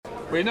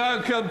We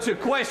now come to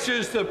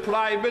questions to the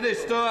Prime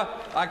Minister.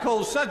 I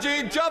call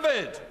Sajid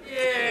Javid.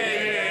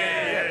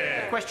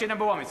 Question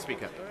number 1, Mr.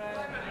 Speaker.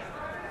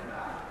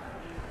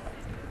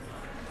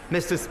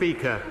 Mr.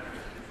 Speaker,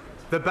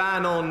 the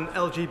ban on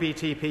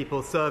LGBT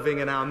people serving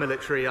in our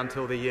military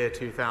until the year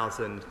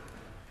 2000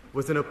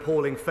 was an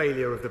appalling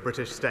failure of the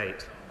British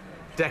state,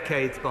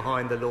 decades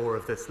behind the law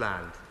of this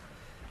land.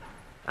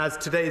 As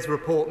today's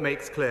report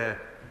makes clear,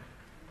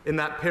 in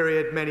that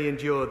period many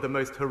endured the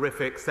most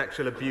horrific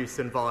sexual abuse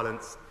and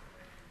violence,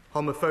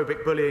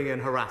 homophobic bullying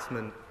and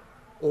harassment,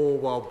 all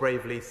while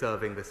bravely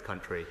serving this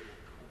country.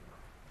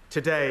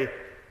 Today,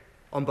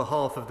 on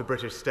behalf of the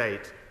British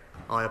state,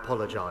 I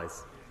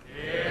apologise.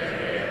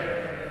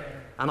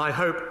 And I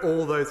hope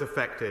all those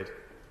affected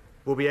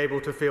will be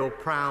able to feel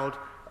proud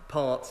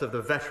parts of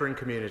the veteran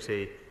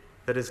community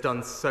that has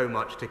done so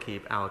much to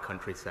keep our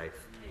country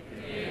safe.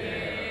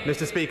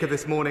 Mr. Speaker,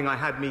 this morning I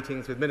had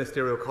meetings with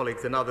ministerial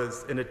colleagues and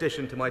others in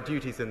addition to my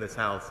duties in this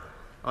House.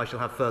 I shall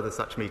have further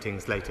such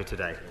meetings later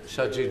today.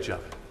 Sajid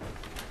Javid.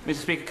 Mr.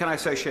 Speaker, can I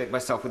associate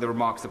myself with the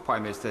remarks the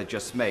Prime Minister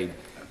just made?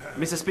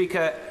 Mr.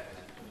 Speaker,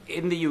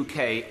 in the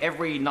UK,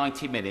 every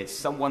 90 minutes,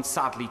 someone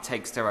sadly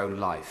takes their own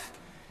life.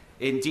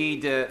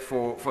 Indeed,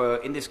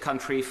 in this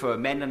country, for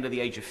men under the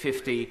age of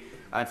 50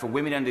 and for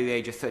women under the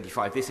age of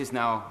 35, this is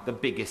now the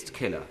biggest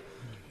killer.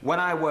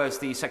 When I was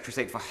the Secretary of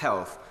State for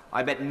Health,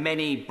 I met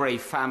many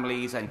brave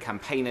families and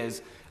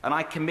campaigners, and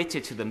I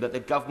committed to them that the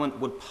government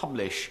would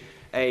publish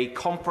a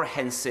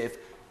comprehensive,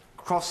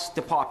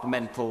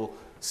 cross-departmental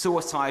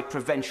suicide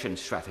prevention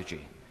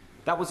strategy.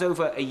 That was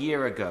over a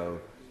year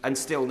ago, and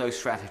still no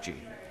strategy.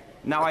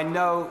 Now, I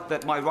know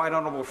that my right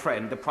honourable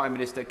friend, the Prime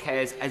Minister,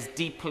 cares as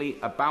deeply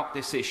about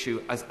this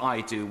issue as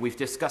I do. We've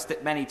discussed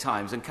it many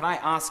times, and can I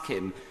ask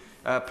him,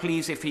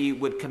 please, if he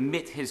would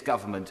commit his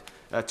government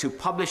to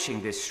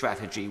publishing this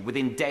strategy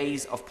within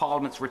days of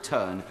Parliament's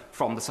return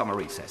from the summer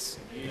recess?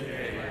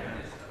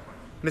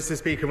 Mr.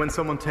 Speaker, when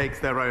someone takes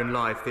their own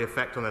life, the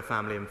effect on their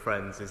family and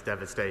friends is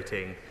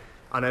devastating.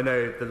 And I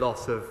know the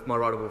loss of my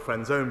right honourable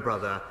friend's own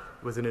brother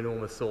was an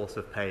enormous source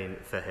of pain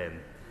for him.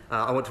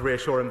 I want to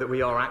reassure him that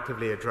we are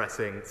actively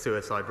addressing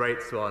suicide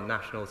rates through our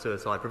national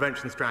suicide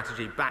prevention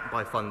strategy, backed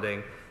by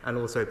funding, and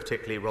also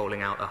particularly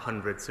rolling out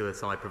 100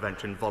 suicide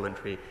prevention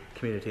voluntary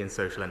community and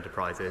social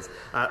enterprises.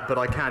 But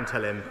I can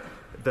tell him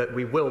that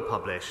we will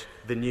publish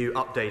the new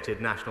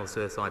updated national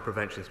suicide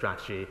prevention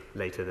strategy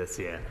later this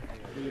year.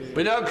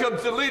 We now come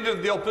to the Leader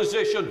of the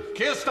Opposition,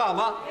 Keir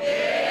Starmer.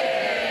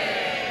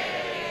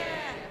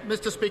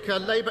 Mr. Speaker,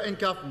 Labour in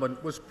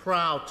government was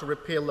proud to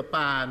repeal the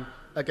ban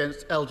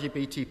against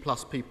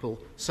LGBT+ people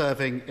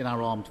serving in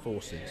our armed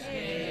forces.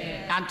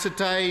 And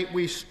today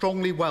we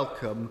strongly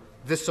welcome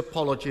this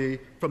apology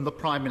from the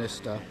Prime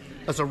Minister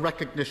as a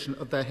recognition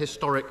of their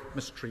historic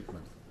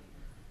mistreatment.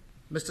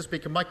 Mr.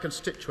 Speaker, my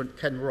constituent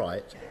Ken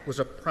Wright was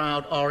a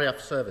proud RAF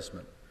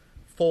serviceman,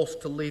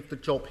 forced to leave the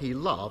job he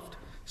loved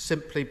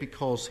simply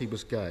because he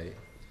was gay.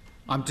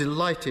 I'm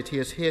delighted he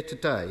is here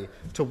today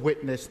to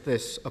witness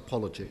this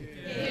apology.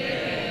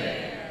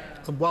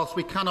 And whilst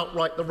we cannot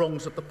right the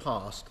wrongs of the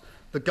past,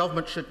 the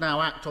government should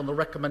now act on the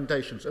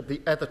recommendations of the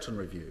Etherton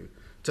Review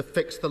to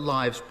fix the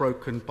lives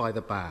broken by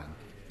the ban.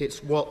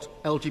 It's what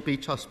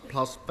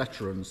LGBT+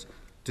 veterans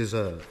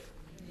deserve.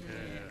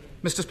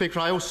 Mr. Speaker,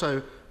 I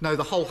also know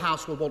the whole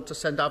House will want to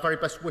send our very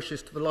best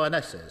wishes to the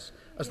Lionesses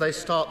as they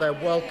start their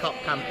World Cup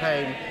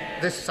campaign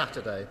this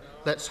Saturday.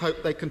 Let's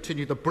hope they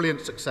continue the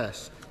brilliant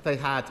success they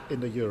had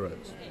in the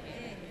Euros.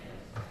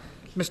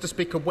 Mr.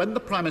 Speaker, when the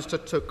Prime Minister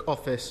took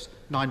office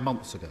 9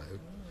 months ago,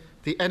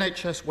 the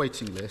NHS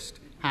waiting list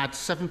had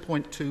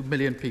 7.2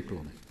 million people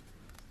on it.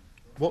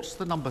 What's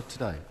the number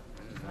today?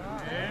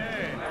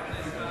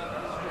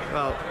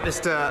 Well,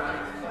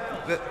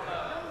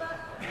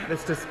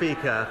 Mr.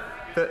 Speaker,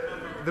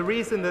 the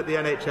reason that the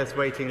NHS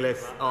waiting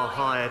lists are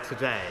higher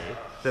today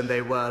than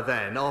they were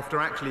then, after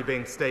actually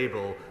being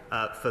stable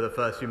for the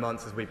first few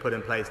months as we put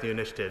in place new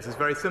initiatives, is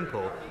very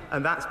simple,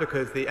 and that's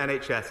because the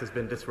NHS has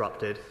been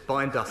disrupted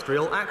by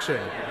industrial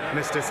action,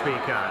 Mr.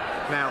 Speaker.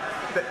 Now,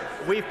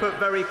 we've put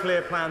very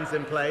clear plans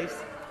in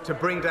place to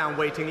bring down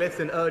waiting lists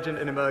in urgent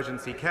and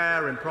emergency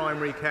care, in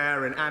primary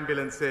care, in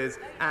ambulances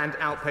and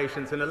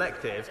outpatients and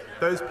electives.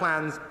 Those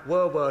plans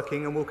were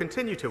working and will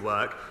continue to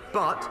work,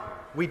 but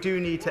we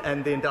do need to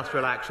end the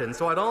industrial action.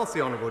 So I'd ask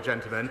the honourable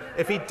gentleman,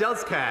 if he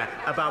does care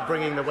about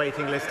bringing the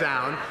waiting list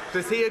down,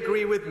 does he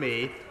agree with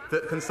me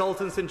that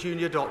consultants and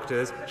junior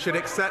doctors should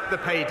accept the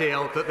pay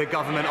deal that the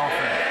government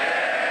offered?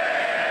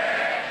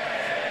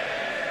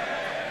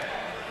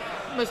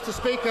 Mr.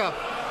 Speaker,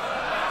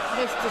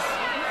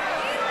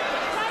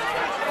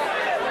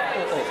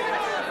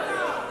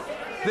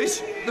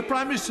 The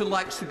Prime Minister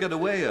likes to get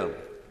away early.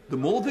 The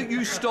more that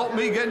you stop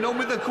me getting on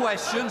with the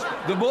questions,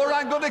 the more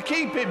I'm going to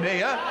keep him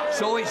here.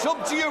 So it's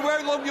up to you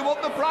how long you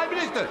want the Prime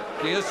Minister.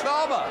 Keir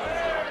Starmer.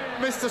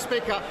 Mr.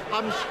 Speaker,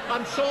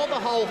 I'm sure the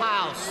whole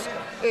House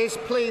is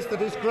pleased that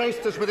he's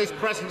graced us with his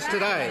presence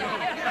today.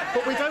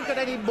 But we don't get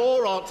any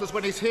more answers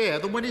when he's here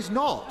than when he's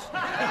not.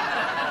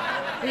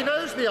 He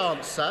knows Here's the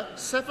answer.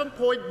 7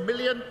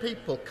 million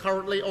people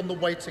currently on the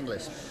waiting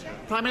list.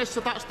 Prime Minister,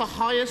 that's the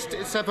highest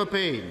it's ever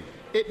been.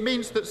 It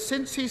means that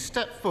since he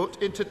stepped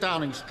foot into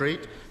Downing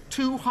Street,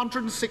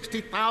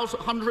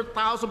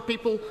 100,000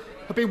 people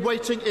have been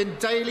waiting in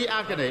daily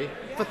agony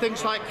for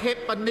things like hip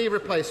and knee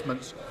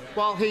replacements,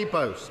 while he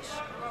boasts.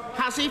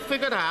 Has he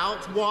figured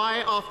out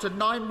why, after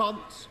 9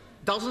 months,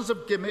 dozens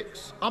of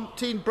gimmicks,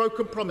 umpteen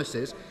broken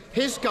promises,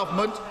 his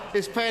government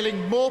is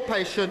failing more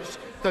patients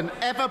than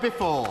ever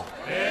before?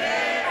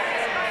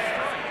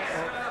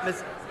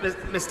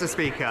 Mr.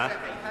 Speaker,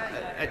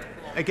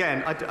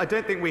 again, I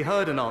don't think we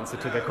heard an answer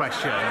to the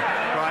question,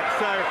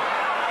 right?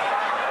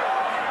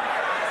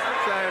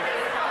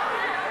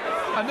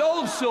 And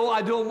also,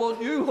 I don't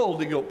want you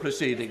holding up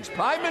proceedings,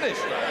 Prime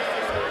Minister.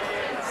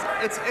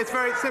 It's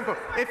very simple.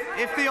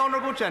 If the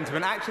honourable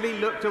gentleman actually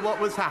looked at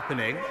what was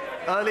happening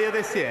earlier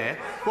this year,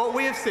 what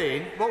we have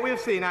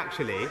seen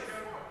actually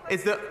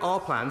is that our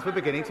plans were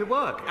beginning to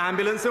work.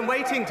 Ambulance and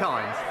waiting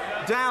times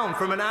down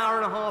from an hour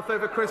and a half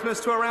over Christmas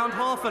to around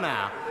half an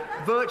hour,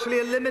 virtually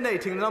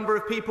eliminating the number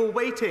of people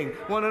waiting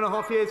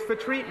 1.5 years for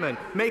treatment,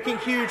 making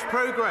huge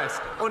progress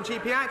on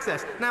GP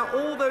access. Now,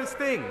 all those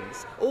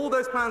things, all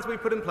those plans we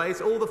put in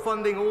place, all the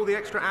funding, all the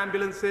extra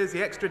ambulances,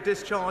 the extra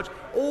discharge,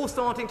 all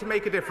starting to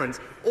make a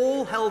difference,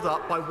 all held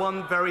up by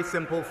one very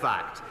simple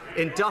fact: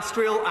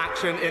 industrial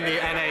action in the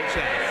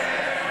NHS.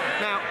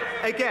 Now,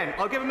 again,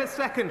 I'll give him a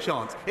second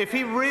chance. If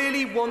he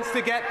really wants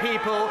to get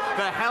people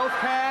the health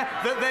care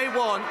that they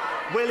want,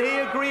 will he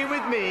agree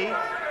with me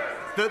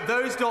that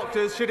those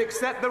doctors should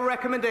accept the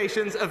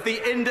recommendations of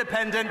the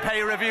independent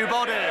pay review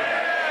body?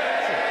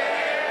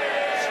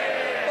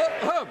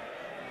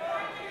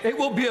 It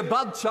will be a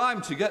bad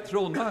time to get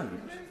thrown out.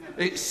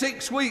 It's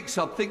 6 weeks,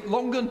 I think,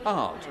 long and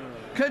hard.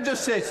 Can I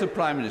just say to the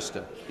Prime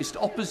Minister, it's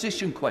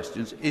opposition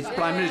questions, it's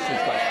Prime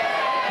Minister's questions.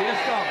 Here's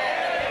Tom.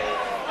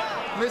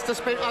 Mr.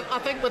 Speaker, I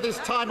think with his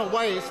time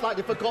away, he's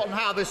slightly forgotten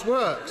how this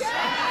works.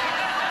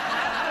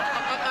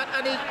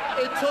 And he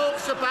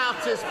talks about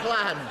his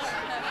plans.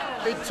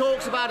 He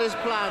talks about his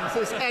plans,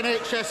 his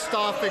NHS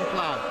staffing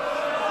plan.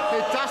 He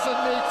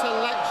doesn't need to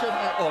lecture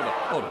me.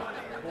 Order.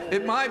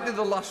 It might be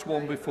the last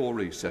one before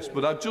recess,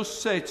 but I'd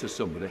just say to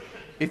somebody,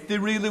 if they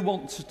really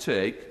want to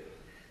take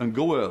and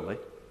go early,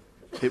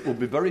 it will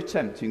be very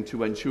tempting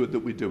to ensure that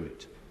we do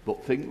it.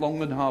 But think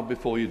long and hard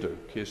before you do.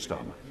 Keir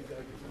Starmer.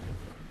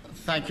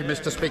 Thank you,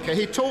 Mr. Speaker.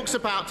 He talks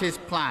about his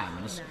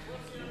plans.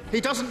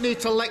 He doesn't need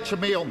to lecture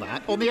me on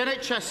that. On the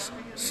NHS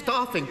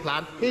staffing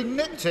plan, he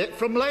nicked it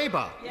from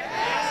Labour.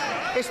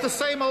 Yes. It's the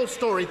same old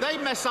story. They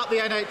mess up the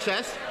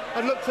NHS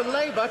and look to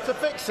Labour to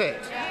fix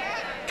it.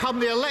 Come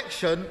the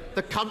election,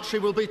 the country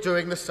will be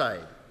doing the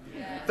same.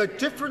 The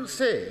difference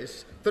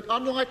is that,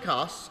 unlike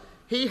us,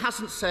 he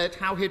hasn't said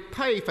how he'd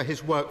pay for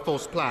his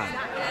workforce plan.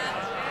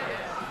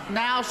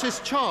 Now's his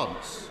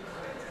chance.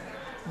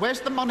 Where's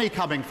the money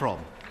coming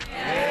from?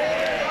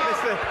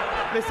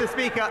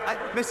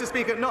 Mr.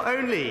 Speaker, not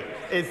only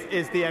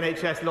is the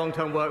NHS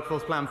long-term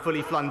workforce plan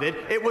fully funded,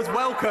 it was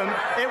welcomed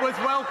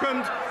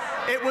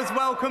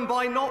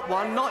by not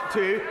one, not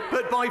two,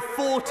 but by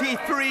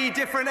 43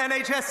 different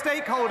NHS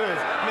stakeholders,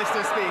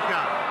 Mr.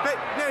 Speaker. But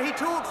no, he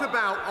talks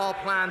about our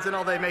plans and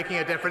are they making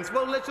a difference?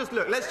 Well, let's just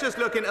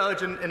look in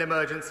urgent and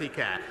emergency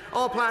care.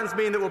 Our plans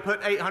mean that we'll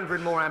put 800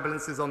 more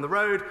ambulances on the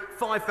road,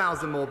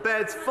 5,000 more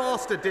beds,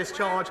 faster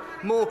discharge,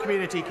 more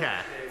community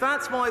care.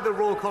 That's why the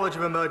Royal College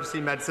of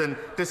Emergency Medicine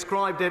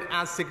described it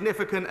as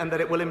significant and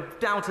that it will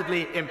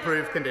undoubtedly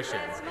improve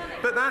conditions.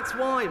 But that's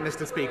why,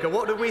 Mr. Speaker,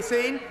 what have we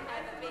seen?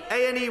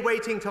 A&E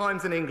waiting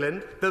times in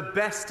England, the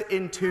best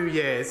in 2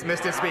 years,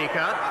 Mr.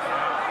 Speaker.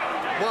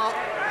 While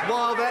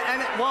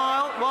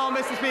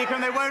Mr. Speaker,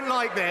 and they won't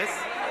like this,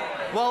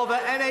 while the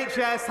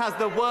NHS has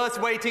the worst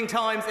waiting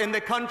times in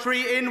the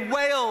country in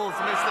Wales,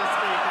 Mr.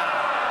 Speaker.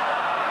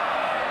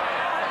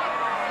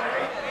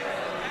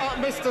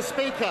 Mr.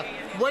 Speaker,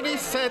 when he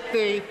said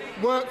the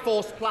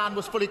workforce plan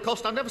was fully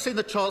costed, I've never seen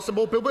the Chancellor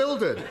more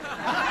bewildered.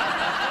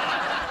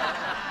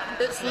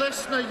 It's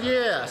less than a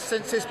year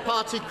since his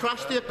party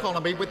crashed the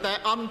economy with their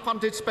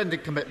unfunded spending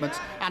commitments,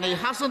 and he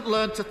hasn't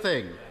learned a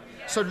thing.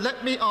 So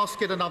let me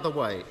ask it another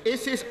way.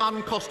 Is his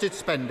uncosted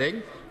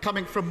spending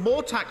coming from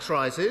more tax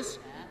rises,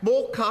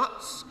 more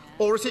cuts,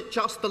 or is it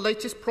just the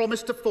latest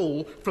promise to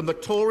fall from the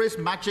Tories'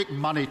 magic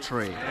money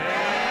tree?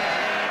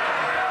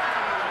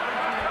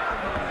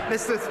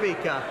 Mr.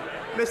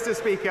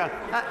 Speaker,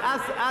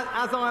 as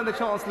I and the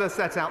Chancellor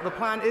set out, the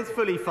plan is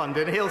fully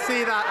funded. He'll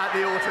see that at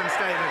the autumn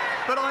statement.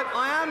 But I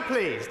am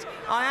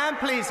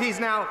pleased he's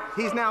now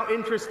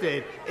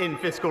interested in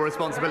fiscal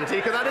responsibility,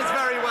 because that is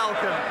very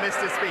welcome,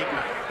 Mr.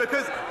 Speaker.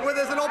 Because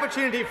there's an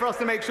opportunity for us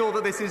to make sure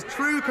that this is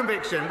true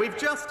conviction. We've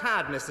just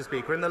had, Mr.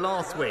 Speaker, in the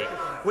last week,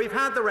 we've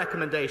had the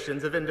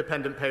recommendations of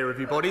independent pay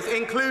review bodies,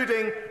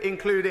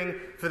 including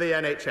for the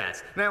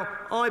NHS. Now,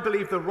 I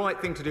believe the right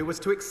thing to do was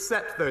to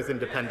accept those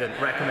independent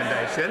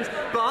recommendations,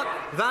 but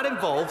that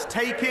involves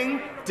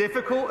taking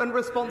difficult and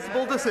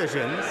responsible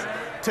decisions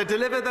to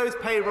deliver those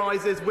pay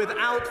rises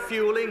without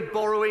fueling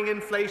borrowing,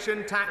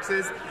 inflation,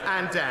 taxes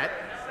and debt.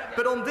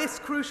 But on this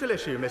crucial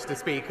issue, Mr.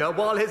 Speaker,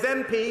 while his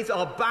MPs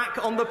are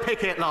back on the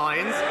picket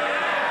lines,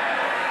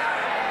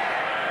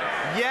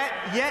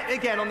 yet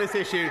again on this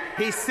issue,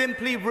 he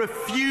simply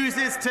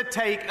refuses to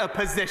take a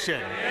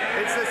position.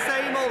 It's the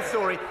same old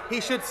story.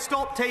 He should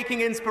stop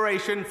taking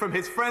inspiration from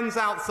his friends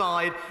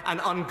outside and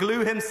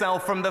unglue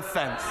himself from the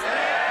fence.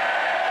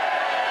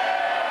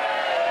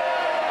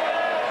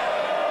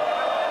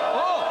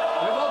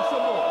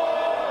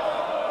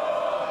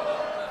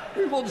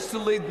 Who wants to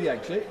lead the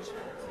exit?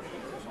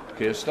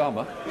 Keir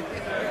Starmer.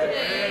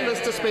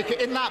 Mr. Speaker,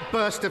 in that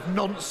burst of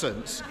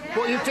nonsense,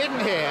 what you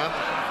didn't hear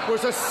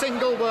was a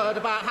single word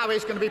about how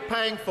he's going to be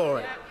paying for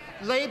it.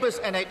 Labour's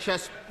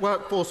NHS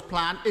workforce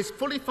plan is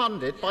fully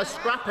funded by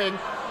scrapping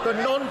the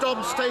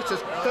non-dom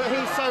status that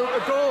he so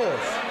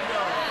adores.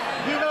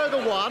 You know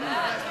the one,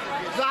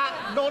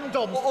 that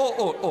non-dom...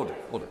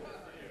 Order.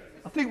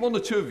 I think one or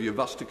two of you have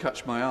asked to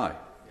catch my eye.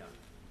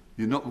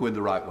 You're not going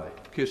the right way.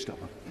 Keir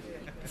Starmer.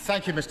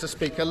 Thank you, Mr.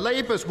 Speaker.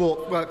 Labour's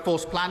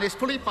workforce plan is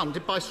fully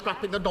funded by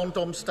scrapping the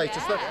non-dom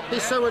status that he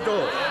so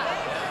adores.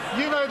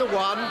 You know the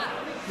one,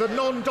 the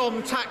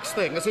non-dom tax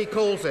thing, as he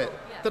calls it,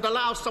 that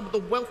allows some of the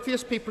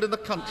wealthiest people in the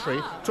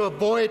country to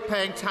avoid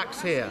paying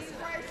tax here.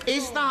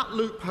 Is that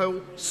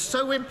loophole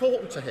so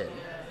important to him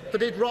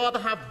that he'd rather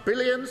have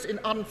billions in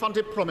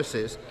unfunded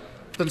promises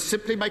than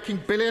simply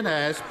making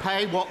billionaires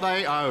pay what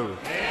they owe?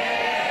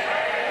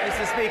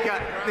 Mr. Speaker,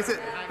 this is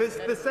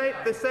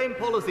the same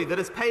policy that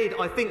has paid,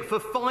 I think, for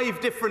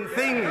 5 different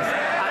things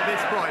at this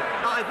point.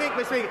 I think,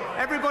 Mr. Speaker,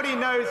 everybody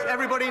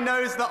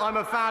knows that I'm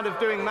a fan of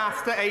doing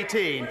maths to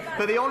 18,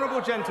 but the honourable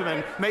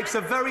gentleman makes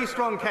a very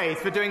strong case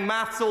for doing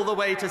maths all the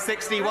way to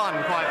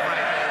 61, quite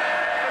frankly.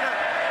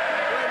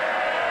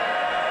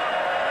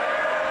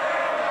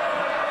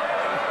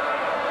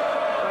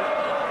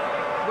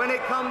 When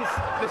it comes,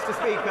 Mr.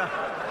 Speaker...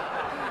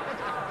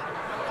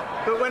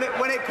 But when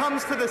it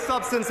comes to the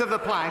substance of the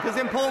plan, because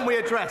it's important we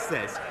address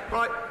this,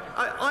 right?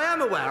 I am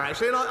aware,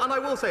 actually, and I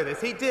will say this.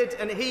 He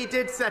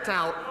did set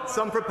out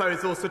some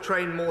proposals to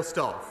train more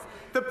staff.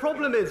 The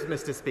problem is,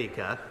 Mr.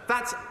 Speaker,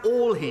 that's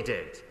all he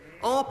did.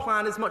 Our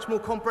plan is much more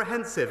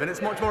comprehensive and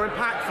it's much more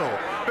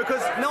impactful,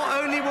 because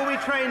not only will we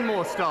train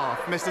more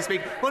staff, Mr.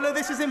 Speaker, well, no,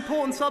 this is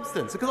important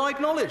substance, because I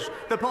acknowledge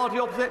the party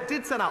opposite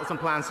did set out some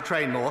plans to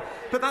train more,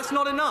 but that's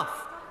not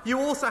enough. You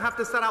also have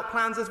to set out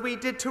plans, as we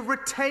did, to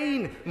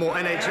retain more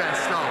NHS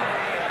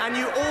staff. And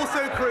you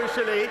also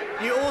crucially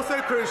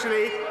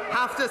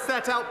have to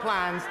set out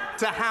plans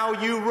to how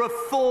you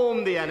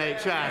reform the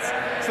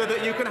NHS so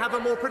that you can have a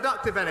more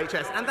productive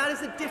NHS. And that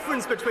is the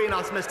difference between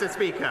us, Mr.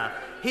 Speaker.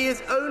 He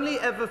is only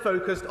ever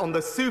focused on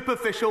the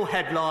superficial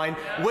headline.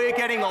 We're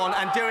getting on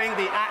and doing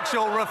the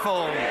actual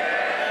reform.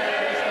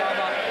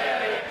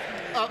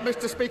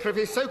 Mr. Speaker, if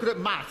he's so good at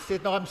maths,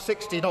 he'd know I'm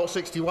 60, not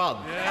 61.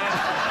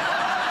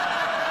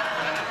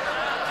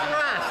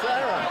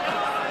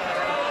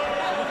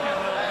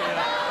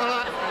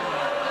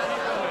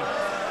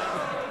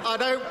 I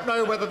don't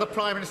know whether the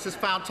Prime Minister's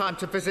found time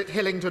to visit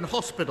Hillingdon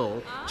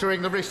Hospital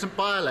during the recent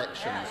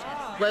by-elections,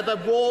 where the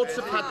wards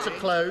have had to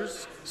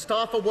close,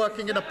 staff are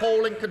working in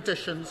appalling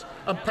conditions,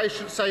 and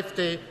patient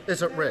safety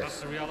is at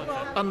risk.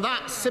 And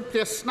that's simply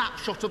a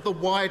snapshot of the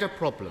wider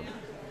problem.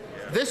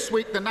 This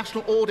week, the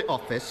National Audit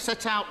Office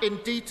set out in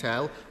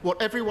detail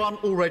what everyone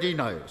already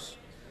knows.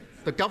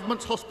 The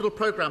government's hospital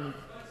programme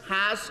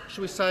has,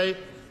 shall we say,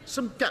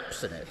 some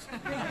gaps in it.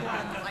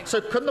 So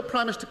can the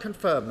Prime Minister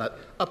confirm that,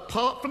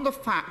 apart from the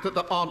fact that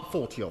there aren't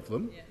 40 of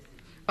them,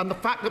 and the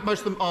fact that most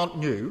of them aren't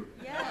new,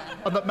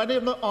 and that many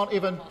of them aren't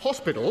even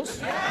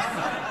hospitals,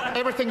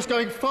 everything's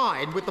going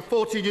fine with the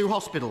 40 new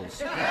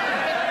hospitals?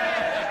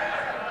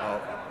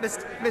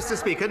 Mr.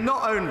 Speaker,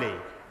 not only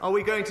are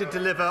we going to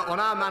deliver on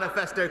our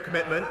manifesto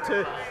commitment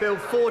to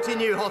build 40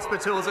 new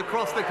hospitals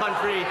across the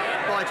country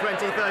by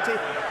 2030,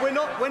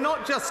 we're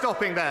not just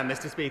stopping there,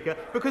 Mr. Speaker,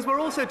 because we're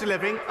also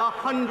delivering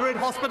 100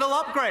 hospital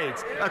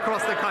upgrades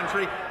across the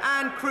country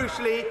and,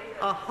 crucially,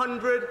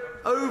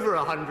 over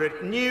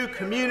 100 new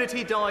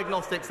community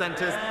diagnostic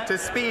centres to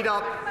speed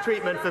up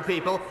treatment for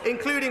people,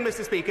 including,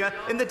 Mr. Speaker,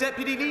 in the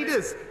Deputy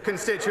Leader's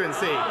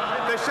constituency,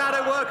 the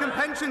Shadow Work and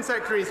Pension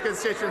Secretary's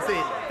constituency,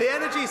 the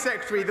Energy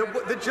Secretary,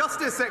 the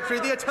Justice Secretary,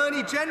 the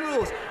Attorney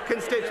General's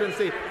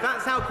constituency.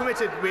 That's how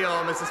committed we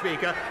are, Mr.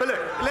 Speaker. But look,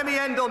 let me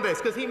end on this,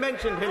 because he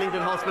mentioned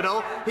Hillingdon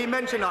Hospital, he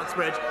mentioned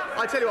Uxbridge.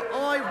 I tell you what,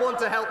 I want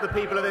to help the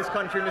people of this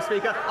country, Mr.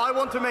 Speaker. I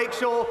want to make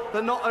sure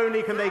that not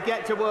only can they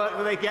get to work,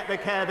 but they get the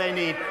care they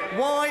need.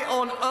 Why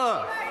on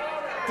earth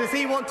does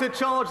he want to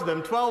charge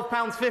them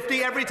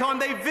 £12.50 every time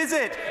they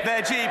visit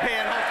their GP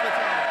and hospital?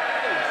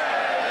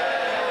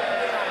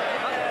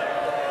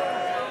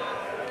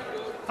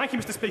 Thank you,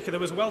 Mr. Speaker. There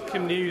was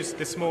welcome news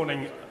this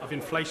morning of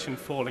inflation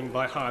falling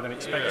by higher than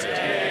expected.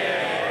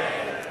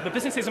 The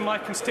businesses in my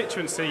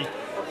constituency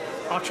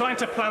are trying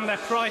to plan their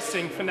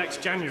pricing for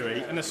next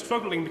January and are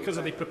struggling because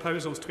of the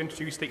proposals to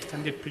introduce the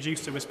extended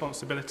producer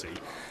responsibility,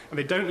 and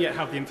they don't yet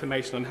have the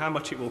information on how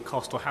much it will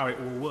cost or how it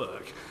will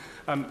work.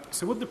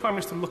 So would the Prime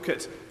Minister look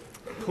at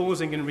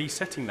pausing and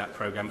resetting that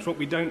programme. So what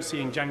we don't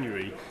see in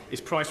January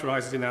is price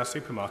rises in our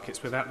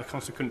supermarkets without the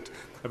consequent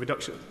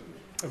reduction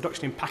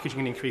in packaging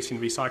and increase in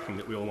recycling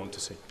that we all want to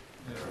see.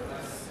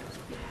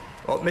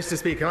 Well, Mr.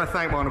 Speaker, I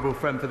thank my honourable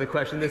friend for the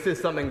question. This is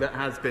something that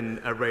has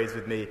been raised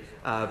with me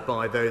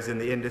by those in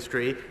the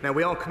industry. Now,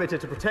 we are committed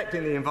to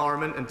protecting the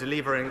environment and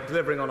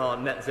delivering on our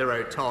net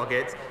zero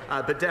targets,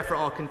 but DEFRA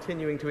are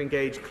continuing to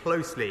engage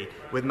closely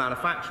with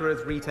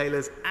manufacturers,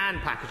 retailers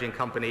and packaging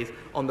companies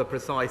on the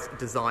precise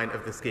design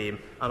of the scheme.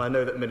 And I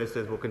know that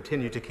ministers will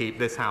continue to keep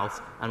this House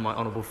and my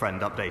honourable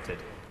friend updated.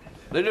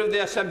 Leader of the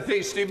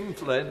SNP, Stephen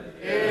Flynn.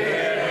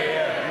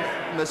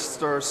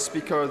 Mr.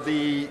 Speaker,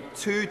 the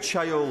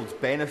two-child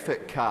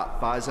benefit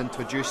cap, as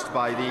introduced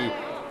by the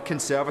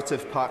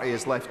Conservative Party,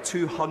 has left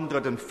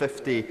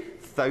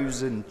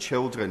 250,000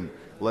 children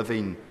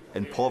living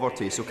in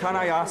poverty. So can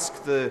I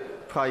ask the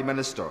Prime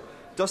Minister,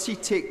 does he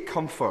take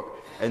comfort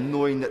in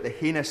knowing that the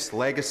heinous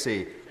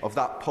legacy of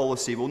that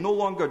policy will no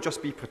longer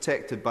just be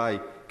protected by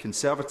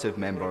Conservative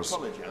members,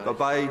 but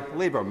by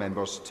Labour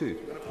members too?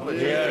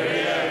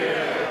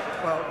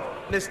 Well,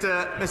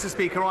 Mr.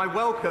 Speaker, I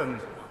welcome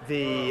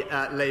the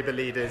Labour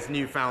leader's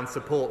newfound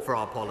support for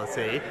our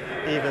policy,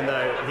 even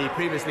though he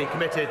previously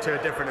committed to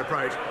a different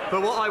approach.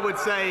 But what I would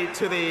say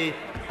to the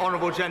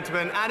honourable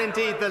gentleman, and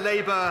indeed the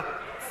Labour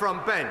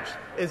front bench,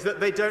 is that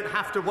they don't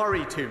have to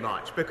worry too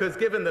much, because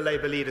given the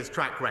Labour leader's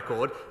track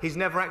record, he's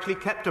never actually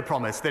kept a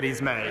promise that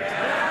he's made.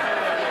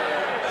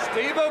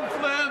 Stephen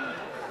Flynn.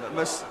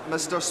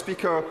 Mr.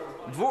 Speaker,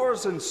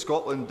 voters in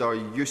Scotland are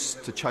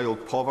used to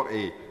child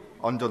poverty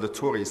under the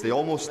Tories. They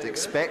almost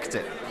expect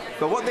it.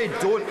 But what they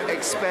don't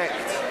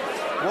expect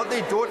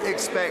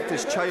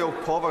is child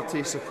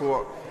poverty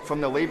support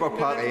from the Labour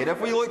Party. And if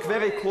we look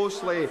very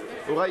closely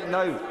right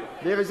now,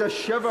 there is a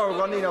shiver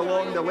running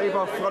along the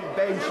Labour front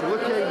bench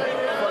looking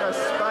for a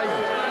spine.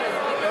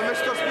 Now,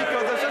 Mr.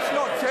 Speaker, does this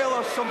not tell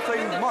us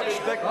something much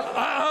bigger?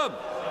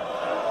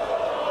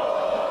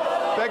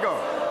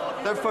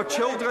 That for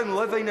children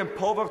living in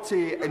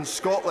poverty in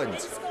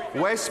Scotland,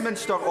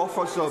 Westminster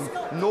offers them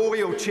no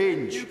real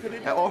change.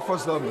 It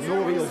offers them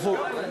no real hope.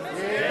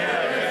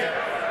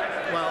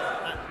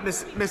 Well,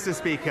 Mr.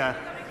 Speaker,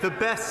 the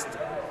best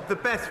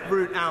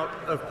route out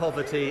of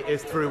poverty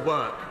is through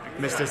work,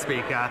 Mr.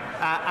 Speaker,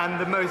 and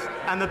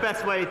the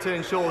best way to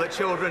ensure that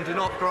children do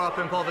not grow up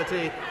in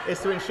poverty is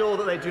to ensure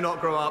that they do not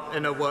grow up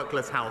in a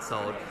workless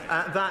household.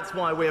 That's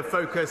why we are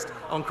focused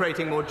on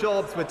creating more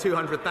jobs, with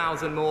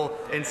 200,000 more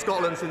in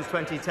Scotland since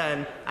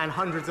 2010, and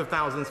hundreds of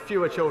thousands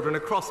fewer children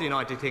across the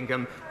United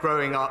Kingdom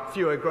growing up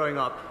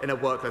in a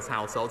workless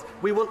household.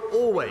 We will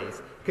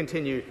always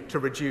continue to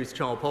reduce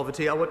child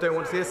poverty. I don't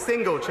want to see a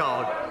single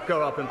child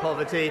grow up in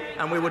poverty,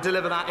 and we will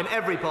deliver that in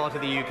every part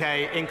of the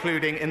UK,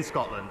 including in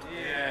Scotland.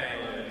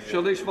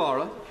 Shalish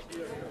Vara.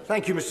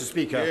 Thank you, Mr.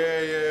 Speaker.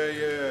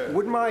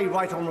 Would my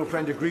right honourable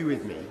friend agree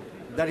with me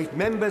that if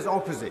members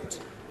opposite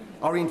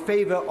are in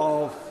favour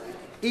of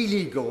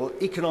illegal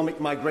economic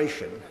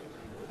migration,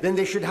 then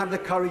they should have the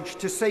courage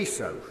to say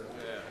so,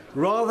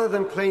 rather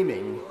than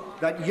claiming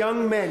that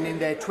young men in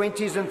their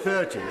 20s and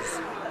 30s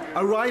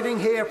arriving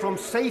here from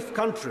safe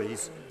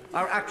countries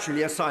are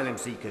actually asylum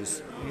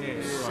seekers?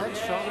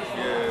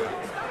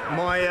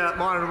 My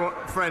honourable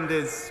friend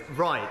is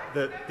right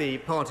that the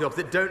party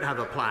opposite don't have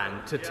a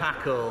plan to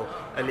tackle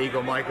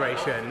illegal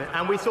migration,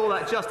 and we saw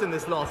that just in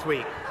this last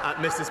week,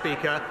 Mr.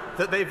 Speaker,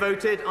 that they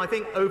voted, I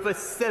think, over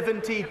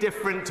 70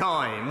 different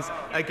times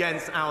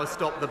against our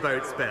Stop the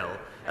Boats bill.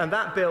 And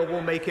that bill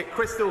will make it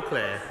crystal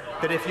clear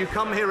that if you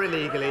come here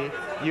illegally,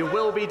 you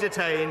will be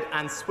detained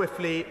and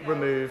swiftly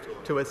removed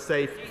to a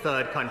safe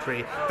third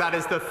country. That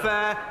is the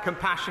fair,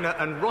 compassionate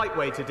and right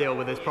way to deal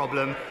with this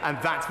problem, and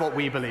that's what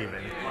we believe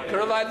in.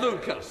 Caroline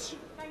Lucas.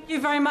 Thank you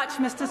very much,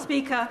 Mr.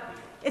 Speaker.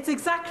 It's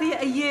exactly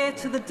a year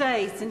to the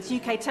day since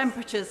UK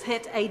temperatures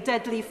hit a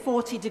deadly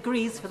 40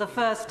 degrees for the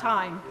first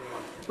time,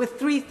 with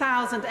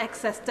 3,000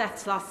 excess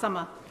deaths last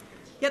summer.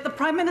 Yet the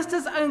Prime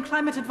Minister's own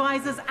climate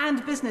advisers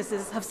and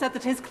businesses have said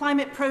that his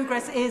climate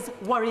progress is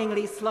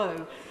worryingly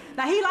slow.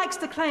 Now, he likes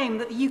to claim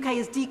that the UK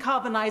is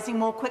decarbonising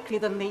more quickly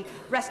than the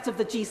rest of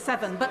the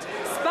G7, but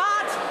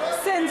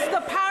since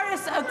the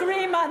Paris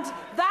Agreement,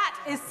 that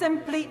is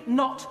simply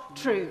not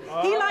true.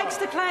 He likes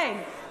to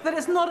claim that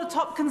it's not a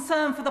top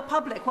concern for the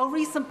public, while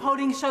recent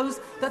polling shows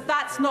that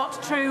that's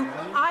not true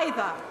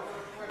either.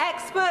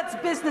 Experts,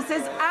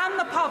 businesses and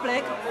the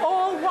public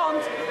all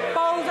want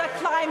bolder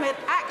climate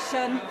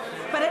action,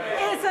 but it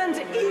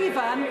isn't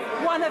even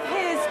one of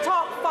his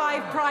top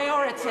 5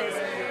 priorities.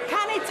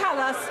 Can he tell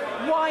us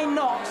why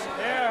not?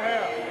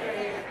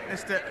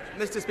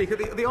 Mr. Speaker,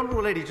 the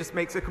Honourable Lady just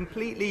makes a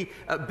completely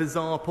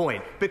bizarre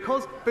point.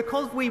 Because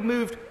we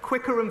moved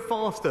quicker and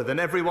faster than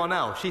everyone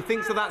else, she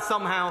thinks that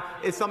somehow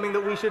is something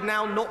that we should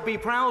now not be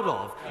proud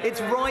of.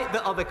 It's right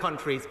that other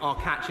countries are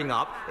catching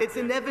up. It's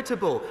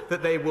inevitable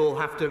that they will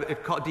have to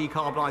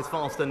decarbonise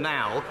faster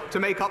now to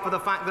make up for the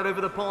fact that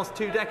over the past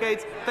 2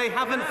 decades they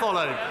haven't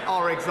followed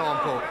our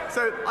example.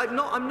 So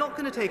I'm not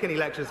going to take any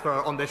lectures for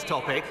her on this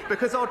topic,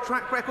 because our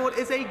track record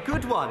is a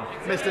good one,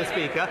 Mr.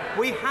 Speaker.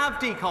 We have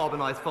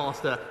decarbonised faster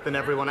faster than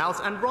everyone else.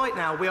 And right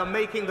now, we are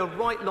making the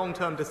right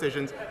long-term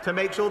decisions to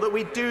make sure that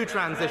we do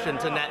transition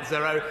to net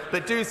zero,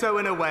 but do so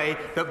in a way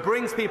that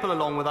brings people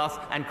along with us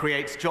and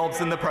creates jobs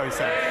in the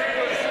process.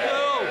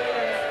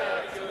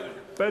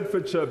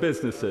 Bedfordshire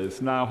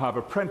businesses now have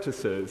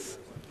apprentices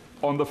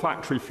on the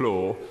factory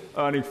floor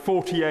earning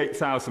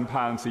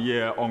 £48,000 a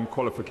year on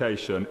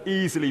qualification,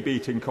 easily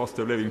beating cost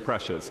of living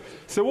pressures.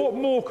 So what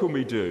more can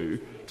we do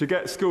to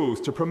get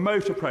schools to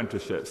promote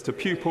apprenticeships to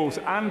pupils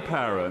and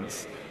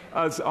parents,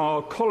 as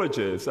our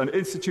colleges and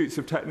institutes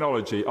of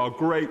technology are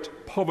great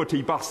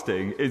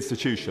poverty-busting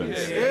institutions?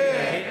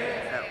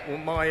 Well,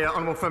 my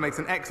honourable friend makes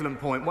an excellent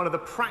point. One of the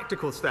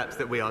practical steps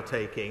that we are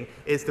taking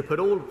is to put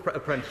all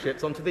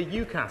apprenticeships onto the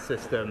UCAS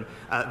system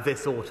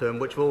this autumn,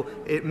 which will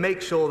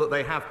make sure that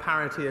they have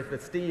parity of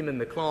esteem in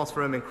the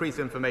classroom, increase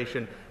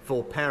information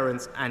for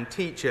parents and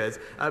teachers.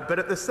 But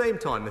at the same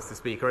time, Mr.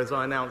 Speaker, as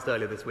I announced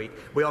earlier this week,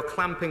 we are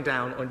clamping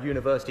down on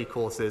university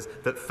courses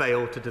that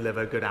fail to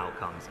deliver good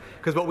outcomes.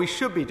 Because what we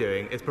should be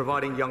doing is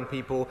providing young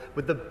people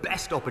with the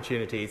best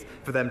opportunities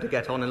for them to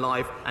get on in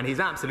life, and he's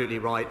absolutely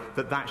right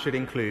that that should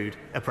include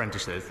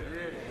apprentices.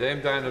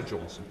 Dame Diana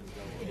Johnson.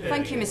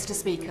 Thank you, Mr.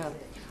 Speaker.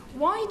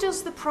 Why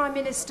does the Prime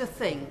Minister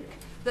think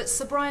that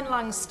Sir Brian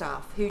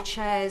Langstaff, who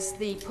chairs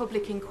the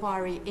public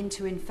inquiry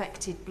into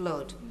infected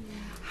blood,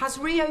 has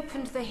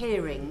reopened the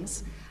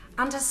hearings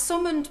and has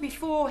summoned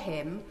before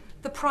him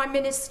the Prime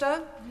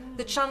Minister,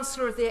 the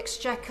Chancellor of the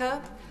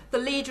Exchequer, the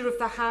Leader of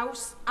the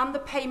House and the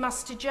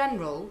Paymaster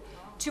General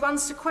to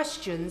answer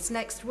questions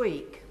next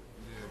week?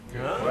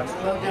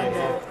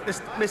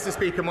 Mr.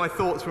 Speaker, my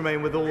thoughts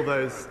remain with all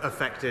those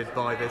affected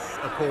by this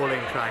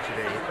appalling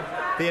tragedy.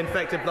 The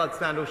infected blood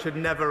scandal should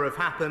never have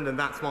happened, and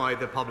that's why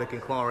the public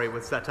inquiry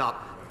was set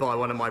up by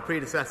one of my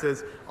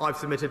predecessors. I've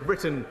submitted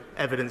written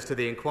evidence to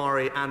the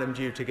inquiry and am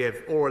due to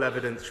give oral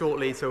evidence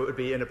shortly, so it would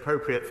be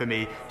inappropriate for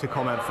me to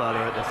comment further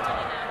at this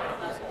time.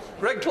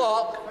 Greg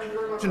Clark.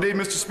 Indeed,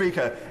 Mr.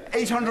 Speaker.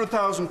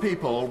 800,000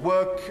 people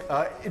work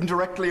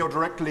indirectly or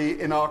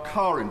directly in our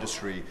car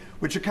industry,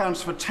 which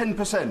accounts for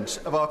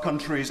 10% of our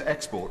country's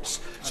exports.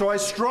 So I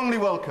strongly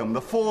welcome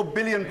the £4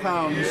 billion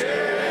investment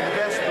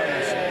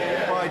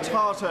by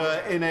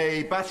Tata in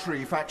a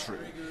battery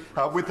factory,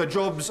 with the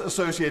jobs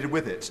associated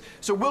with it.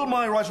 So will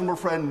my right honourable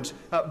friend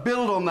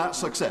build on that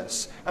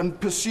success and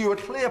pursue a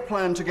clear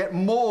plan to get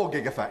more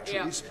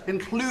gigafactories,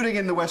 including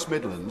in the West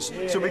Midlands,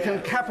 so we can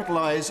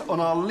capitalise on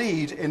our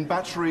lead in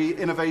battery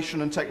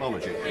innovation and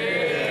technology?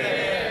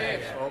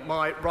 Well,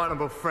 my right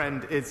honourable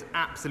friend is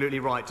absolutely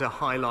right to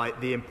highlight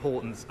the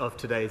importance of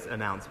today's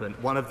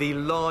announcement, one of the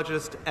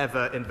largest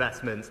ever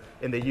investments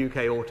in the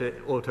UK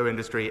auto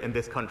industry in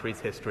this country's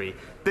history.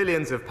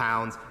 Billions of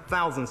pounds,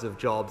 thousands of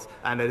jobs,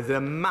 and it is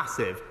a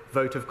massive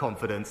vote of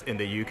confidence in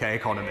the UK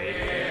economy.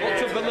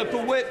 Dr.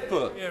 Philippa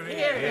Whitford.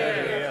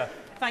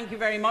 Thank you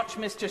very much,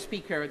 Mr.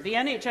 Speaker. The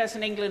NHS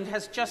in England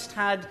has just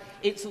had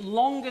its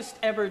longest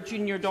ever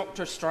junior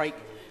doctor strike,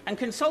 and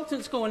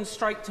consultants go on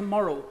strike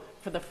tomorrow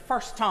for the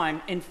first time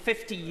in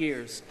 50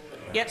 years.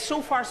 Yet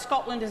so far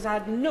Scotland has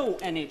had no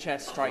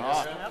NHS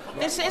strikes.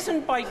 This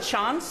isn't by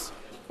chance,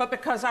 but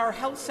because our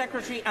Health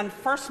Secretary and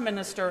First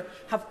Minister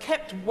have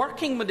kept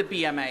working with the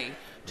BMA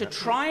to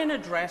try and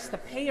address the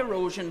pay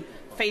erosion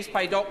faced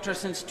by doctors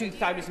since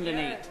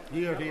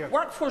 2008.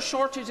 Workforce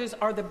shortages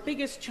are the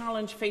biggest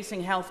challenge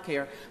facing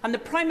healthcare, and the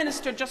Prime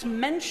Minister just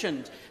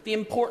mentioned the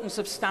importance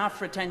of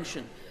staff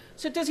retention.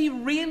 So does he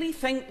really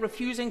think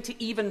refusing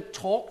to even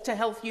talk to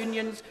health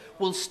unions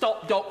will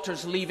stop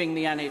doctors leaving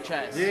the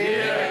NHS?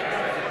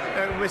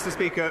 Mr.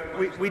 Speaker,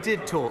 we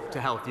did talk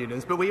to health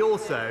unions, but we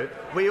also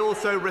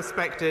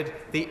respected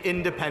the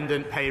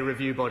independent pay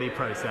review body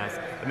process,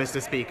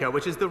 Mr. Speaker,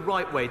 which is the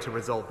right way to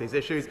resolve these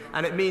issues,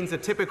 and it means a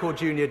typical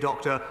junior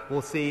doctor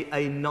will see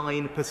a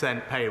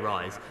 9% pay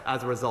rise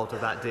as a result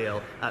of that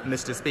deal,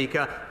 Mr.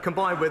 Speaker.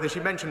 Combined with, as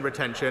you mentioned,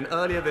 retention,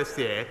 earlier this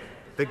year,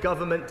 the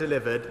government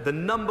delivered the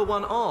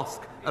 #1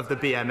 ask of the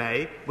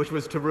BMA, which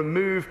was to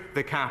remove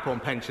the cap on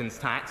pensions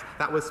tax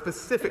that was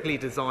specifically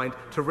designed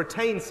to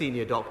retain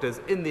senior doctors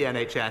in the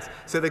NHS.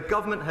 So the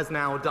government has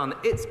now done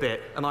its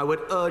bit, and I would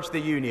urge the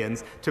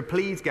unions to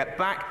please get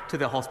back to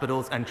the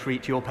hospitals and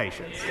treat your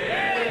patients.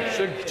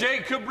 Sir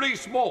Jacob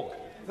Rees-Mogg.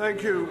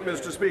 Thank you,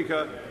 Mr.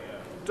 Speaker.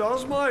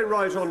 Does my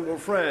right honourable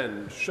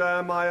friend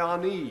share my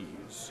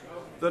unease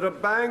that a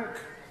bank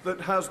that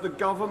has the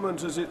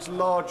government as its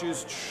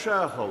largest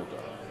shareholder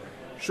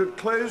should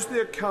close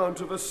the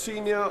account of a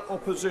senior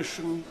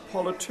opposition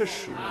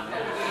politician?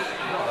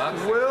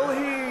 Will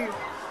he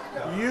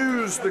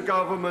use the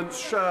government's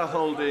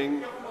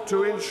shareholding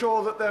to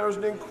ensure that there is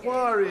an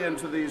inquiry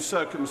into these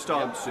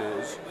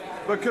circumstances,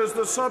 because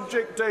the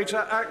subject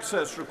data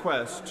access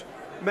request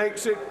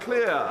makes it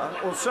clear,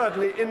 or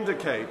certainly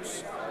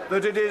indicates,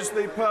 that it is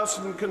the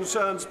person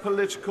concerned's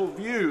political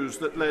views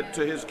that led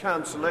to his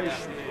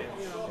cancellation?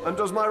 And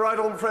does my right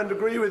honourable friend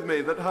agree with me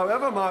that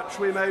however much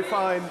we may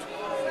find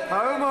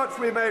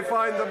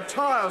them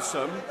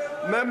tiresome,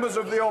 members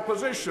of the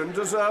opposition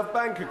deserve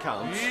bank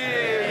accounts?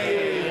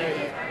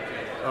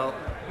 Well,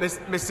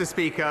 Mr.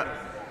 Speaker,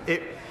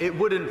 It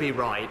wouldn't be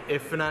right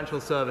if financial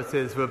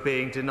services were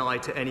being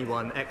denied to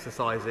anyone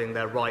exercising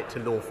their right to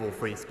lawful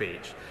free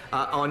speech.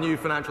 Our new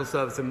Financial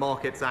Services and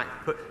Markets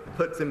Act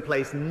puts in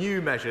place new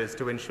measures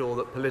to ensure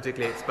that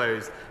politically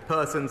exposed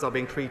persons are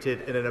being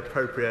treated in an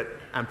appropriate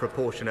and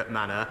proportionate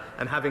manner.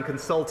 And having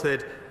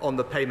consulted on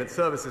the payment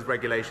services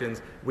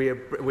regulations, we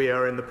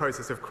are in the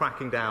process of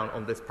cracking down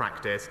on this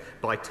practice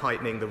by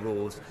tightening the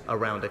rules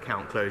around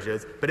account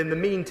closures. But in the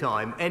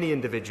meantime, any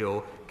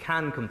individual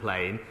can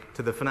complain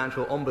to the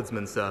Financial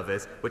Ombudsman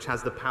Service, which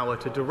has the power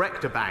to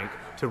direct a bank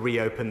to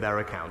reopen their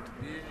account.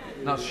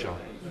 That's sure.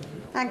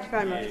 Thank you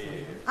very much.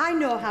 I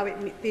know how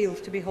it feels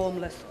to be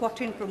homeless,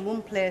 squatting from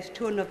one place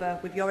to another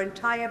with your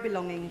entire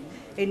belongings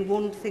in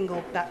one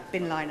single black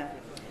bin liner.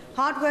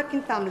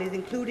 Hard-working families,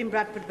 including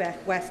Bradford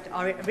West,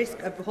 are at risk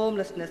of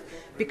homelessness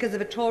because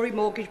of a Tory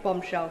mortgage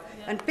bombshell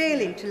and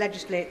failing to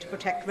legislate to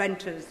protect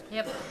renters.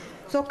 Yep.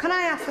 So can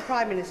I ask the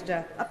Prime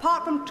Minister,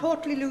 apart from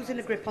totally losing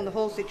a grip on the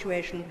whole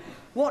situation,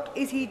 what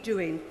is he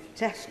doing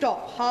to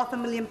stop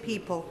 500,000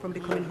 people from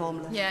becoming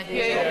homeless?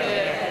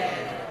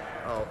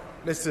 Oh,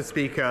 Mr.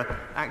 Speaker,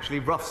 actually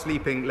rough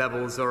sleeping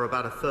levels are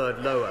about a third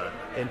lower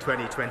in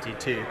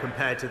 2022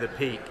 compared to the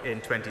peak in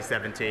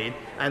 2017.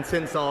 And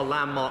since our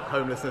landmark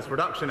Homelessness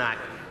Reduction Act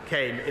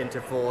came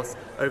into force,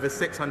 over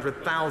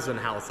 600,000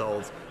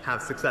 households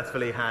have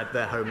successfully had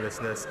their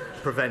homelessness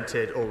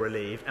prevented or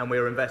relieved, and we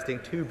are investing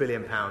 £2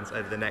 billion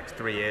over the next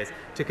 3 years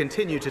to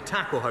continue to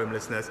tackle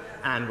homelessness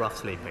and rough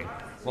sleeping.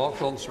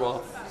 Marc-Francois.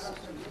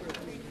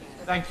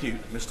 Thank you,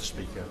 Mr.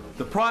 Speaker.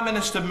 The Prime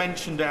Minister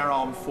mentioned our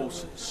armed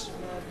forces.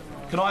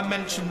 Can I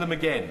mention them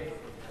again?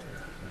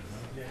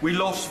 We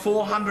lost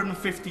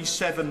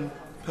 457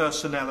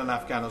 personnel in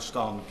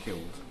Afghanistan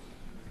killed,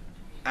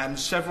 and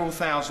several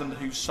thousand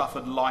who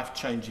suffered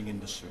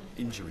life-changing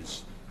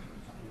injuries.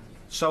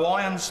 So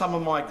I and some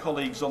of my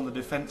colleagues on the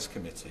Defence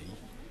Committee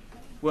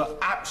were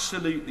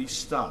absolutely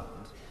stunned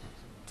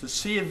to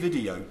see a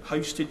video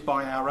posted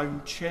by our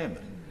own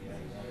chairman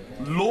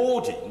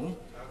lauding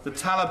the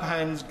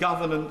Taliban's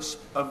governance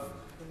of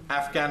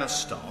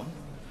Afghanistan,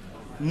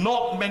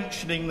 not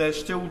mentioning they're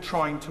still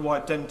trying to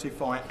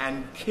identify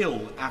and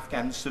kill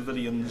Afghan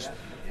civilians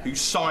who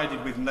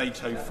sided with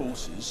NATO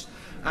forces,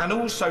 and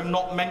also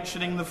not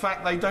mentioning the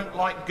fact they don't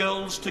like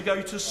girls to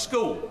go to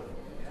school.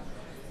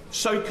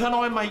 So can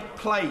I make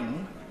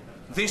plain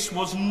this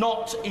was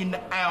not in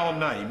our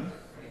name,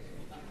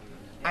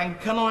 and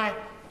can I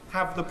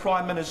have the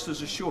Prime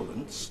Minister's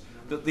assurance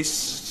that this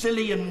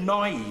silly and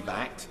naive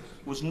act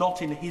was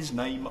not in his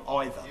name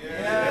either?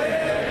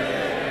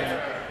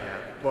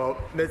 Well,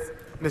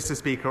 Mr.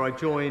 Speaker, I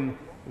join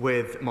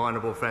with my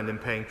honourable friend in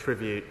paying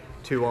tribute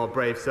to our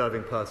brave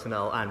serving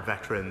personnel and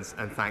veterans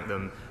and thank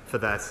them for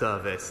their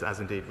service,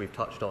 as indeed we've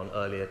touched on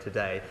earlier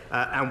today.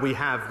 And we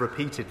have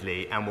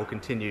repeatedly and will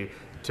continue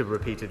to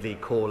repeatedly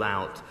call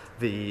out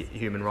the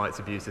human rights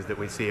abuses that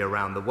we see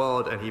around the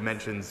world, and he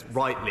mentions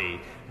rightly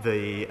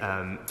the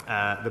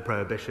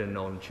prohibition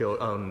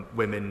on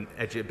women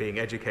being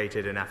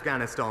educated in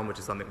Afghanistan, which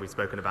is something we've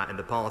spoken about in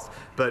the past.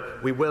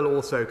 But we will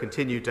also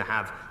continue to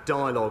have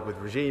dialogue with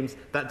regimes.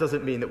 That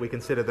doesn't mean that we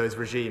consider those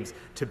regimes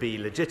to be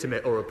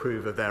legitimate or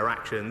approve of their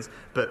actions,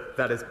 but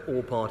that is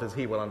all part, as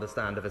he will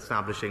understand, of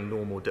establishing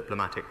normal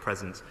diplomatic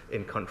presence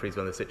in countries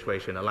when the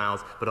situation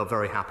allows, but I'll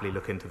very happily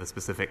look into the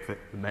specific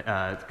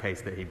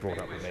case that he brought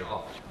up with me.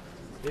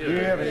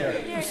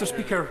 Mr.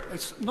 Speaker,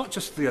 it's not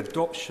just the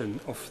adoption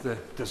of the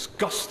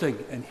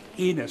disgusting and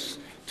heinous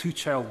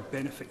two-child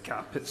benefit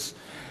cap. It's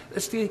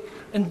the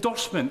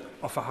endorsement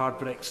of a hard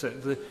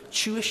Brexit, the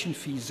tuition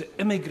fees, the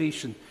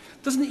immigration.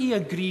 Doesn't he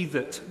agree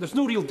that there's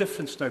no real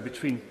difference now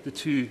between the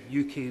two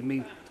UK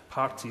main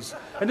parties?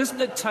 And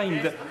isn't it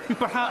time that we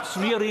perhaps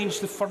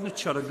rearrange the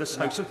furniture in this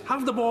House and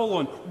have them all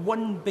on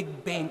one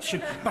big bench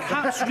and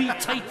perhaps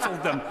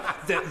retitle them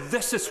that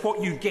this is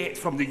what you get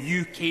from the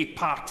UK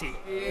party?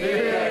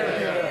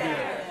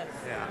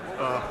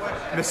 Well,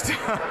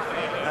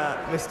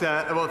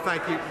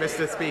 thank you,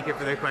 Mr. Speaker,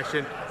 for the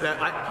question.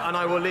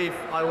 I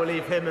will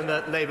leave him and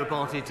the Labour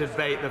Party to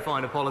debate the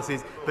finer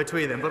policies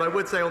between them. But I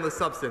would say on the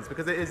substance,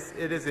 because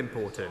it is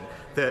important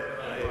that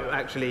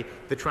actually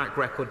the track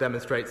record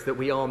demonstrates that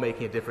we are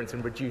making a difference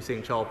in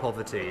reducing child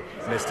poverty,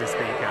 Mr.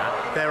 Speaker.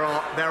 There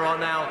are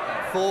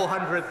now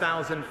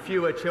 400,000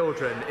 fewer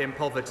children in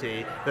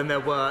poverty than there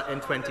were in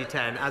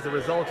 2010 as a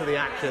result of the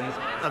actions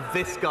of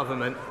this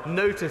government,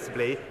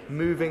 noticeably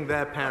moving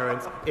their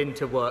parents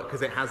into work,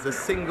 because it has the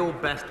single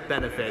best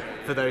benefit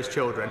for those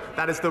children.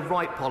 That is the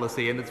right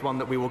policy, and it's one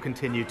that we will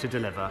continue to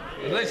deliver.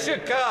 Let's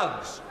shake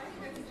hands.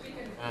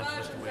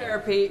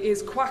 Therapy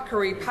is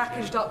quackery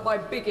packaged up by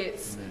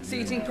bigots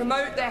seeking to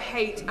promote their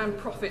hate and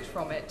profit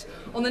from it.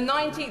 On the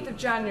 19th of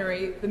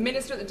January, the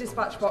Minister at the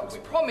Dispatch Box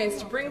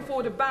promised to bring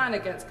forward a ban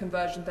against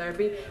conversion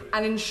therapy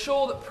and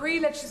ensure that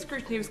pre-legislative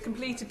scrutiny was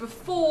completed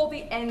before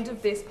the end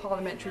of this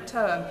parliamentary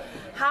term.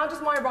 How does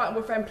my right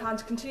honourable friend plan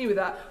to continue with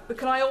that? But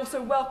can I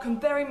also welcome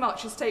very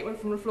much his statement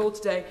from the floor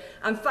today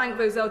and thank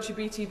those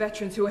LGBT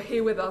veterans who are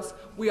here with us.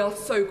 We are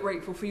so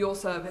grateful for your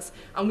service,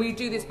 and we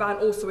do this ban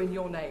also in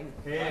your name.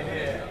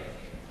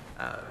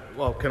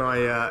 Well, can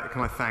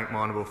I thank my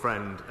honourable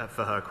friend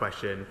for her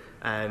question?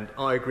 And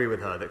I agree with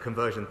her that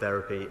conversion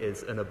therapy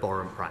is an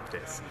abhorrent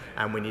practice,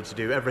 and we need to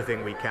do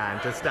everything we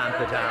can to stamp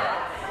it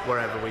out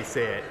wherever we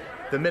see it.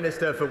 The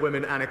Minister for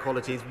Women and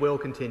Equalities will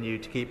continue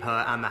to keep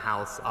her and the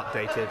House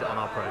updated on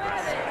our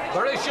progress.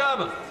 Barry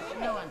Sherman.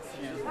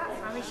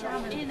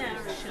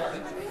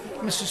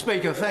 Mr.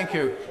 Speaker, thank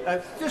you.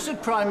 Does the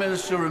Prime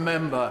Minister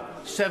remember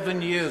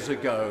 7 years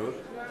ago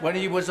when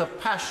he was a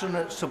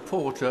passionate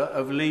supporter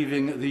of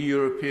leaving the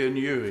European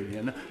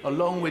Union,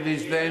 along with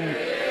his then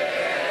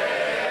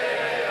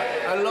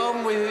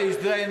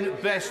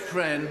best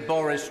friend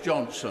Boris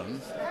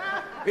Johnson?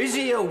 Is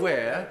he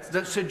aware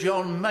that Sir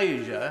John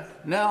Major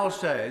now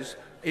says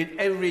in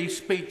every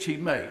speech he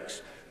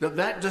makes that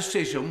that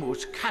decision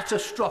was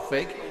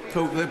catastrophic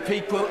for the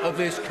people of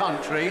this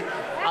country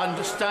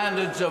and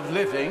standards of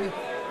living,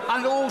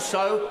 and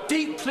also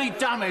deeply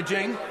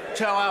damaging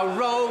to our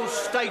role,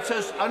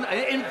 status and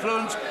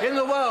influence in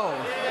the world?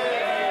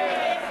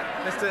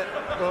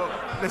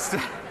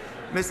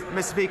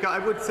 Mr. Speaker, I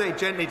would say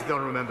gently to the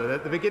honourable member that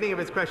at the beginning of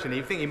his question,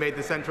 you think he made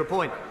the central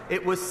point.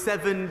 It was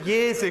 7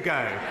 years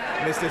ago,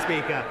 Mr.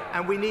 Speaker,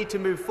 and we need to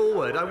move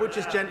forward. I would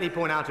just gently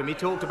point out to him, he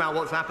talked about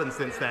what's happened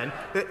since then,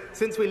 that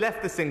since we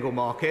left the single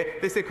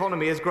market, this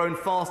economy has grown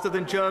faster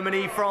than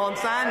Germany,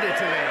 France and Italy,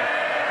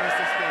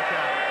 Mr.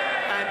 Speaker.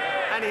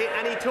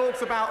 And he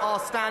talks about our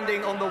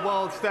standing on the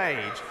world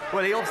stage.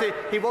 Well,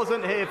 he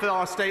wasn't here for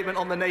our statement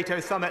on the NATO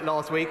summit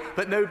last week,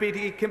 but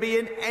nobody can be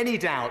in any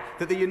doubt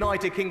that the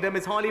United Kingdom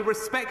is highly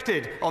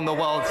respected on the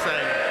world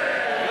stage.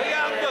 Lee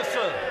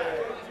Anderson.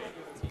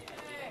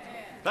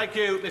 Thank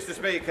you, Mr.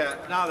 Speaker.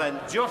 Now then,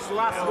 just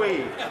last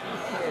week,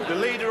 the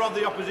Leader of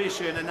the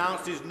Opposition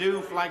announced his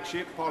new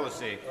flagship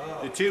policy,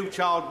 the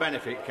two-child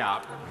benefit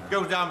cap. It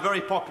goes down very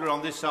popular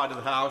on this side of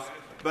the House,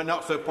 but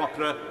not so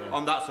popular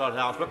on that side of the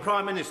House. But,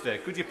 Prime Minister,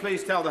 could you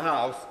please tell the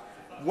House,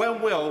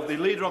 when will the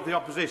Leader of the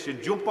Opposition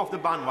jump off the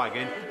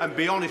bandwagon and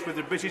be honest with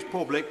the British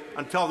public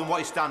and tell them what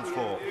he stands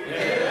for?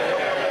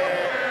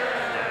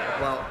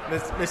 Well,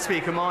 Mr.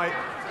 Speaker, my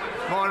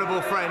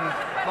honourable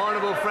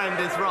friend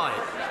is right.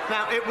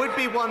 Now, it would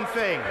be one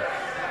thing,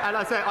 and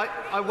I say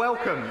I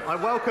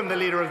welcome the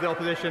Leader of the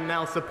Opposition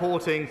now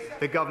supporting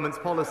the government's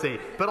policy,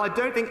 but I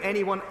don't think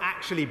anyone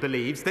actually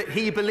believes that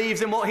he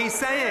believes in what he's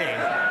saying.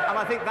 And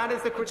I think that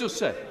is the... Just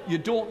say, you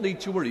don't need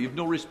to worry, you've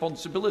no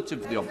responsibility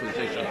for the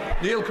opposition.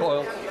 Neil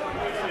Coyle.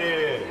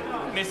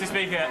 Mr.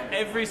 Speaker,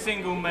 every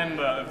single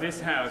member of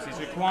this House is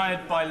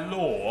required by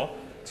law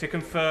to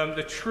confirm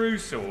the true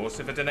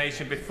source of a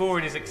donation before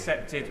it is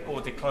accepted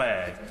or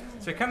declared.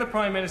 So can the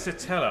Prime Minister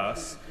tell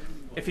us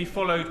if he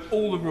followed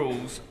all the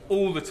rules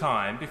all the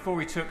time before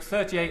he took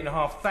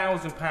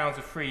 £38,500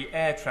 of free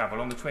air travel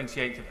on the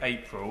 28th of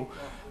April?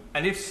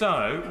 And if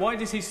so, why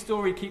does his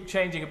story keep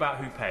changing about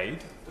who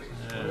paid?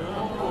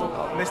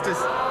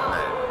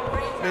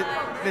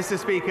 Mr.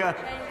 Speaker,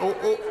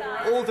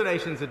 all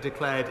donations are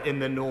declared in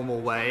the normal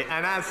way,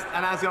 and as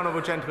the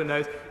honourable gentleman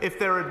knows, if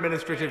there are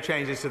administrative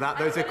changes to that,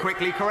 those are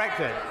quickly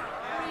corrected.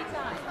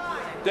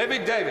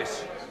 David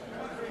Davis.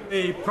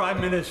 The Prime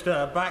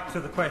Minister, back to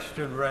the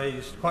question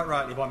raised quite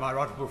rightly by my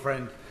honourable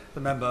friend, the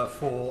member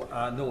for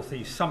North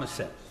East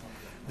Somerset.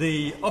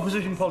 The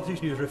opposition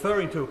politician he was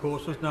referring to, of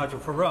course, was Nigel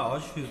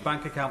Farage, whose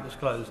bank account was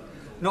closed,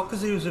 not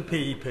because he was a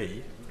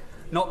PEP,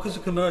 not because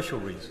of commercial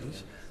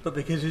reasons, but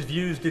because his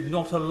views did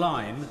not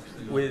align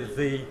with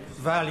the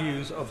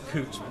values of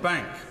Coutts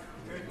Bank,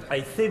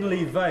 a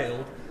thinly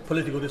veiled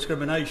political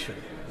discrimination,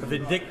 a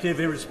vindictive,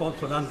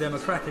 irresponsible and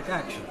undemocratic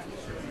action.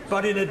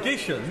 But in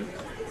addition,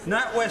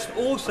 NatWest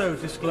also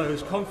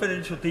disclosed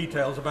confidential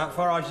details about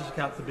Farage's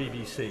account to the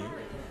BBC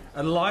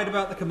and lied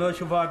about the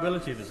commercial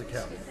viability of his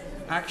account,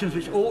 actions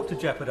which ought to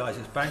jeopardise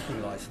his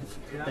banking licence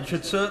and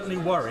should certainly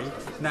worry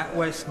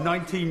NatWest's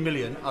 19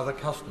 million other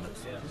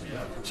customers.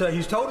 So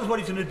he's told us what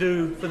he's going to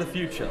do for the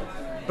future,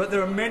 but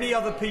there are many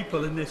other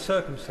people in this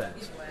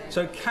circumstance.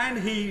 So can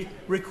he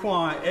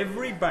require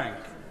every bank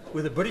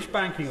with a British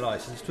banking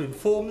licence to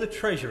inform the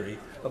Treasury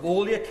of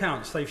all the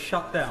accounts they've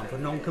shut down for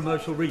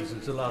non-commercial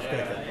reasons the last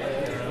decade?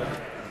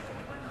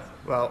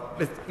 Well,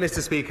 Mr.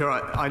 Speaker,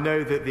 I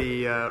know that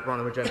the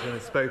honourable gentleman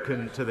has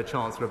spoken to the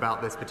Chancellor about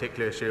this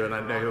particular issue, and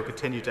I know he'll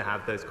continue to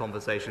have those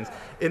conversations.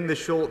 In the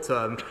short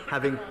term,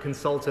 having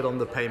consulted on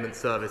the payment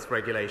service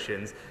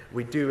regulations,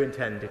 we do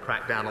intend to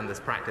crack down on this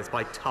practice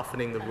by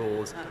toughening the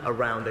rules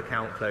around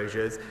account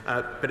closures.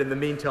 But in the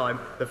meantime,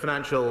 the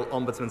Financial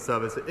Ombudsman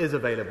Service is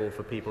available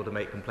for people to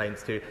make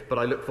complaints to, but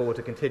I look forward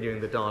to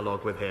continuing the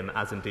dialogue with him,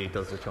 as indeed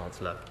does the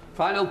Chancellor.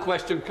 Final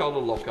question,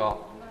 Conor Lockhart.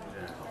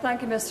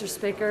 Thank you, Mr.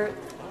 Speaker.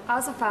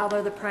 As a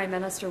father, the Prime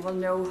Minister will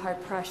know how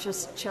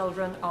precious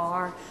children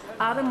are.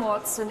 Adam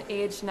Watson,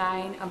 aged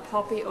 9, and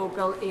Poppy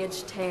Ogle,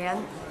 aged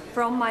 10,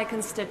 from my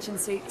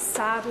constituency,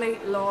 sadly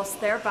lost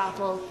their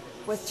battle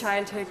with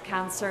childhood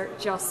cancer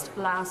just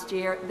last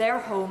year. Their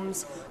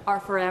homes are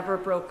forever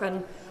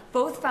broken.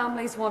 Both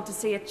families want to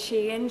see a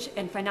change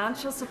in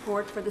financial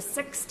support for the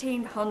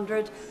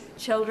 1,600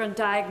 children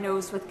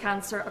diagnosed with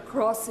cancer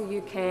across the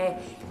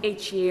UK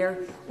each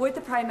year. Would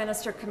the Prime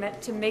Minister commit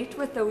to meet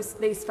with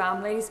these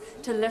families,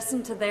 to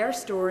listen to their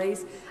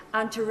stories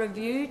and to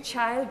review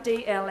child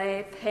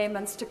DLA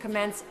payments to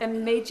commence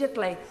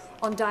immediately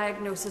on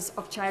diagnosis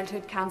of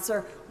childhood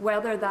cancer,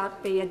 whether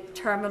that be a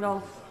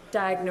terminal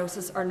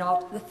diagnosis or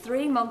not? The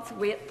 3-month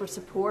wait for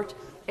support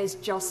is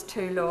just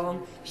too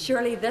long.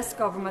 Surely this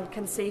government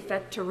can see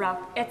fit to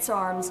wrap its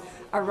arms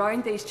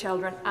around these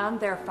children and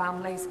their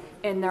families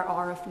in their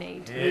hour of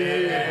need.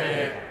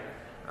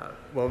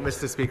 Well,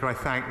 Mr. Speaker, I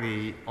thank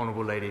the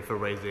Honourable Lady for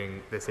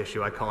raising this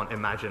issue. I can't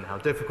imagine how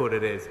difficult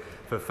it is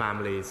for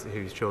families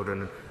whose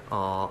children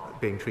are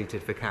being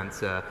treated for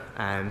cancer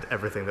and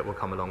everything that will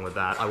come along with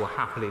that. I will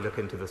happily look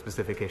into the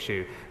specific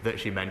issue that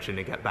she mentioned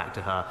and get back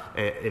to her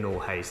in all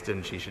haste,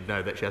 and she should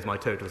know that she has my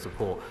total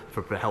support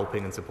for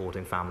helping and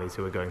supporting families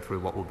who are going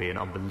through what will be an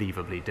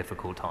unbelievably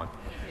difficult time.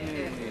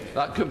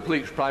 That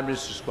completes Prime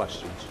Minister's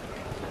questions.